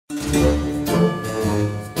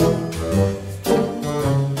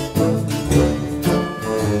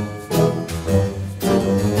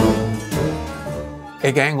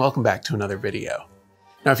Hey gang, welcome back to another video.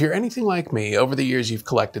 Now if you're anything like me, over the years you've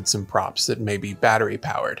collected some props that may be battery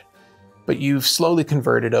powered, but you've slowly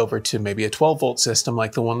converted over to maybe a 12-volt system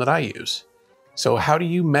like the one that I use. So how do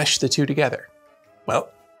you mesh the two together?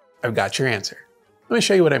 Well, I've got your answer. Let me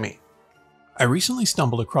show you what I mean. I recently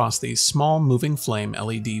stumbled across these small moving flame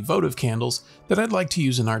LED votive candles that I'd like to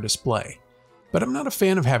use in our display, but I'm not a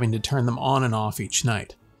fan of having to turn them on and off each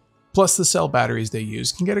night. Plus the cell batteries they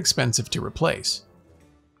use can get expensive to replace.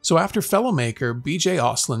 So after fellow maker Beejay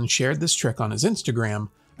Oslon shared this trick on his Instagram,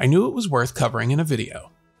 I knew it was worth covering in a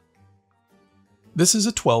video. This is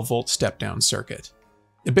a 12-volt step-down circuit.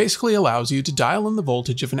 It basically allows you to dial in the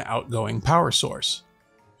voltage of an outgoing power source.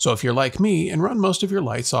 So if you're like me and run most of your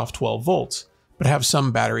lights off 12 volts, but have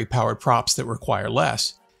some battery-powered props that require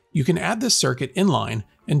less, you can add this circuit inline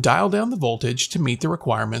and dial down the voltage to meet the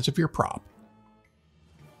requirements of your prop.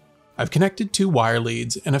 I've connected 2 wire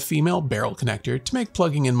leads and a female barrel connector to make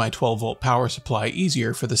plugging in my 12-volt power supply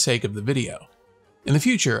easier for the sake of the video. In the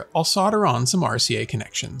future, I'll solder on some RCA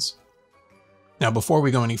connections. Now before we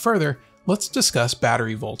go any further, let's discuss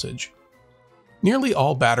battery voltage. Nearly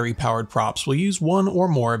all battery-powered props will use one or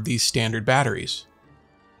more of these standard batteries.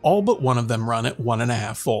 All but one of them run at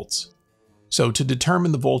 1.5 volts. So to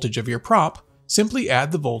determine the voltage of your prop, simply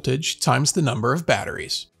add the voltage times the number of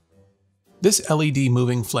batteries. This LED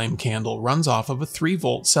moving flame candle runs off of a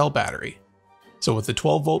 3-volt cell battery. So with the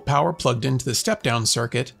 12-volt power plugged into the step-down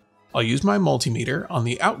circuit, I'll use my multimeter on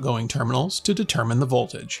the outgoing terminals to determine the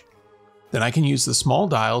voltage. Then I can use the small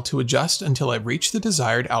dial to adjust until I've reached the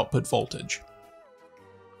desired output voltage.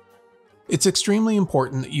 It's extremely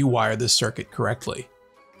important that you wire this circuit correctly.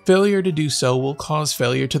 Failure to do so will cause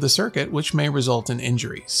failure to the circuit, which may result in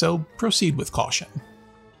injury, so proceed with caution.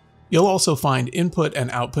 You'll also find input and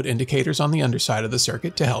output indicators on the underside of the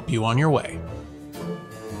circuit to help you on your way.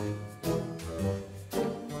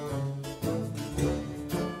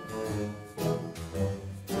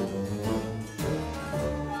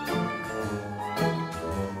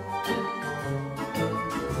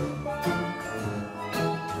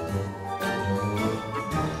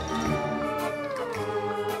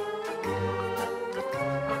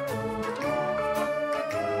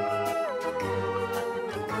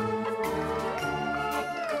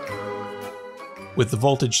 With the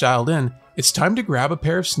voltage dialed in, it's time to grab a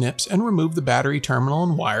pair of snips and remove the battery terminal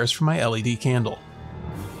and wires from my LED candle.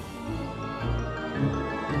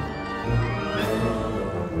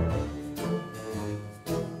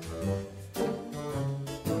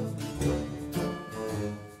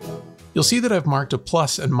 You'll see that I've marked a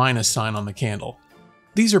plus and minus sign on the candle.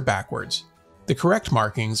 These are backwards. The correct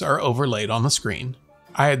markings are overlaid on the screen.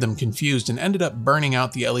 I had them confused and ended up burning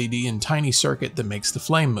out the LED and tiny circuit that makes the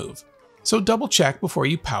flame move. So double check before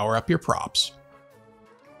you power up your props.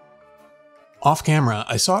 Off camera,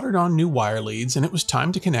 I soldered on new wire leads and it was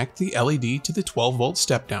time to connect the LED to the 12-volt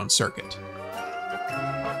step-down circuit.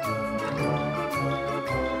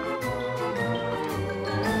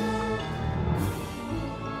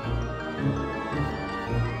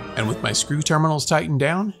 And with my screw terminals tightened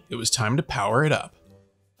down, it was time to power it up.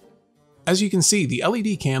 As you can see, the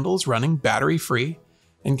LED candle is running battery-free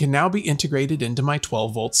and can now be integrated into my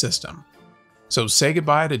 12-volt system. So say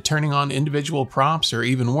goodbye to turning on individual props, or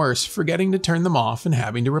even worse, forgetting to turn them off and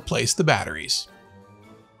having to replace the batteries.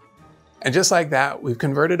 And just like that, we've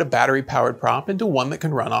converted a battery-powered prop into one that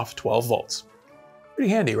can run off 12 volts. Pretty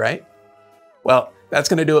handy, right? Well, that's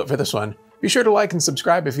going to do it for this one. Be sure to like and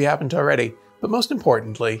subscribe if you haven't already, but most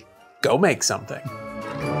importantly, go make something.